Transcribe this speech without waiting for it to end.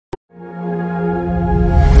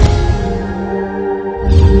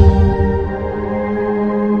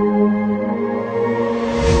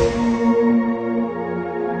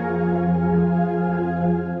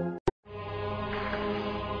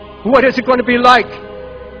What is it going to be like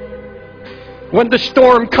when the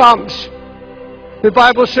storm comes? The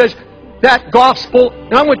Bible says that gospel,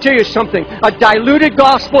 and I'm going to tell you something, a diluted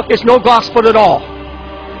gospel is no gospel at all.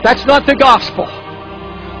 That's not the gospel.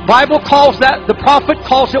 Bible calls that, the prophet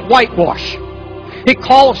calls it whitewash. He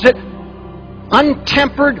calls it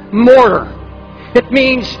untempered mortar. It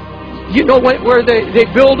means, you know, where they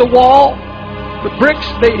build a wall with bricks,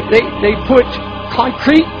 they put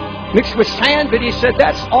concrete mixed with sand, but he said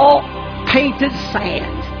that's all painted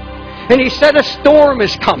sand. And he said a storm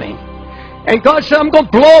is coming. And God said, I'm going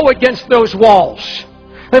to blow against those walls.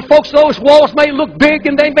 And folks, those walls may look big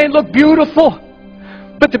and they may look beautiful,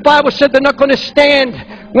 but the Bible said they're not going to stand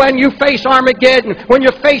when you face Armageddon, when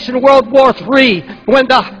you're facing World War III, when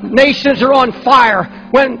the nations are on fire,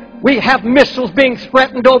 when we have missiles being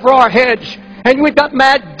threatened over our heads, and we've got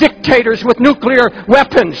mad dictators with nuclear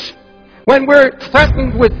weapons, when we're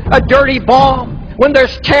threatened with a dirty bomb, when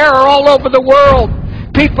there's terror all over the world.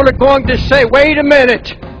 People are going to say, wait a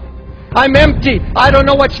minute, I'm empty, I don't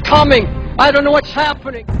know what's coming, I don't know what's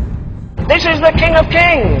happening. This is the King of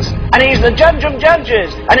Kings, and He's the Judge of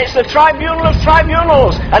Judges, and it's the Tribunal of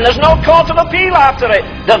Tribunals, and there's no court of appeal after it.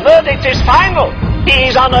 The verdict is final.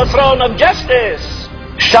 He's on a throne of justice.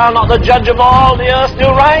 Shall not the Judge of all the earth do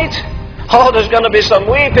right? Oh, there's going to be some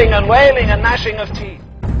weeping and wailing and gnashing of teeth.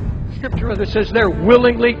 Scripture that says they're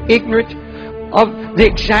willingly ignorant of the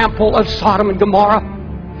example of Sodom and Gomorrah.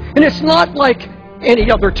 And it's not like any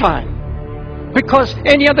other time, because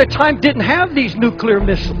any other time didn't have these nuclear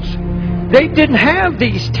missiles. They didn't have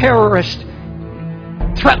these terrorists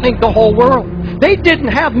threatening the whole world. They didn't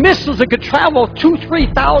have missiles that could travel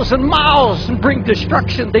 2,000-3,000 miles and bring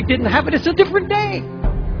destruction. They didn't have it. It's a different day.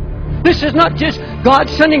 This is not just God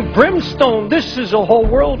sending brimstone. This is a whole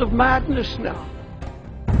world of madness now.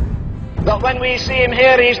 But when we see Him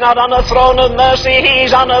here, He's not on a throne of mercy,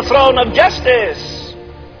 He's on a throne of justice.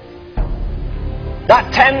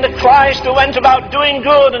 That tender Christ who went about doing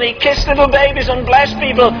good, and He kissed little babies and blessed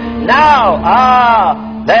people. Now,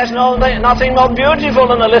 there's nothing more beautiful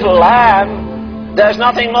than a little lamb. There's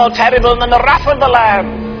nothing more terrible than the wrath of the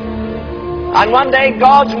lamb. And one day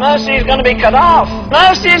God's mercy is going to be cut off.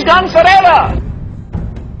 Mercy is gone forever.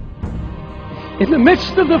 In the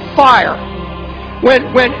midst of the fire,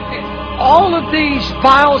 when all of these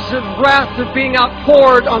vials of wrath are being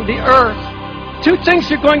outpoured on the earth, two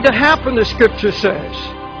things are going to happen, the Scripture says.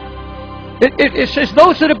 It says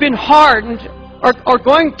those that have been hardened are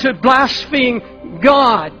going to blaspheme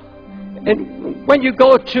God. And when you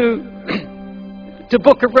go to the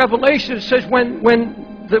book of Revelation, it says when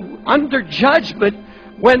under judgment,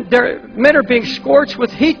 when their men are being scorched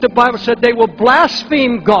with heat, the Bible said they will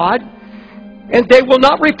blaspheme God and they will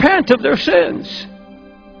not repent of their sins.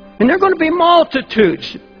 And there are going to be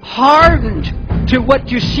multitudes hardened to what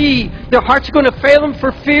you see. Their hearts are going to fail them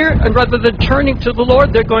for fear, and rather than turning to the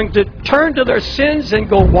Lord, they're going to turn to their sins and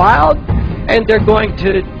go wild, and they're going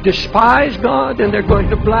to despise God, and they're going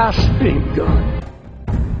to blaspheme God.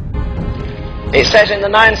 It says in the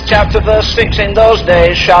 9th chapter, verse 6, in those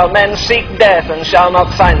days shall men seek death and shall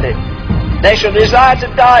not find it. They shall desire to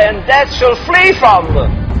die, and death shall flee from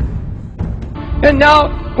them. And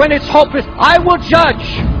now, when it's hopeless, I will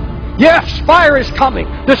judge. Yes, fire is coming.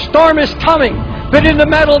 The storm is coming. But in the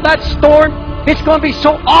middle of that storm, it's going to be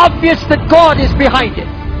so obvious that God is behind it.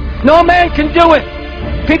 No man can do it.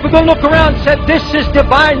 People are going to look around and say, this is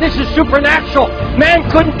divine, this is supernatural. Man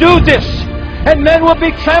couldn't do this. And men will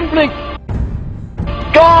be trembling.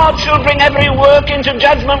 God shall bring every work into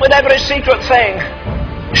judgment with every secret thing.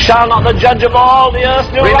 Shall not the Judge of all the earth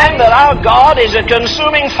do? Remember, our God is a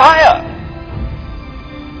consuming fire.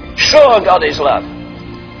 Sure, God is love.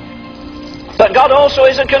 But God also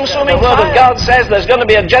is a consuming fire. The Word of God says there's going to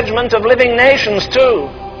be a judgment of living nations too.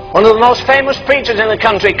 One of the most famous preachers in the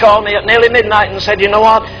country called me at nearly midnight and said, you know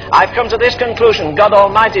what, I've come to this conclusion. God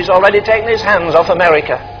Almighty's already taken His hands off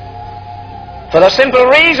America. For the simple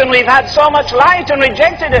reason we've had so much light and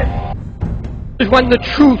rejected it. When the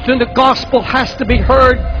truth and the gospel has to be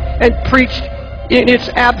heard and preached in its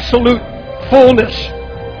absolute fullness.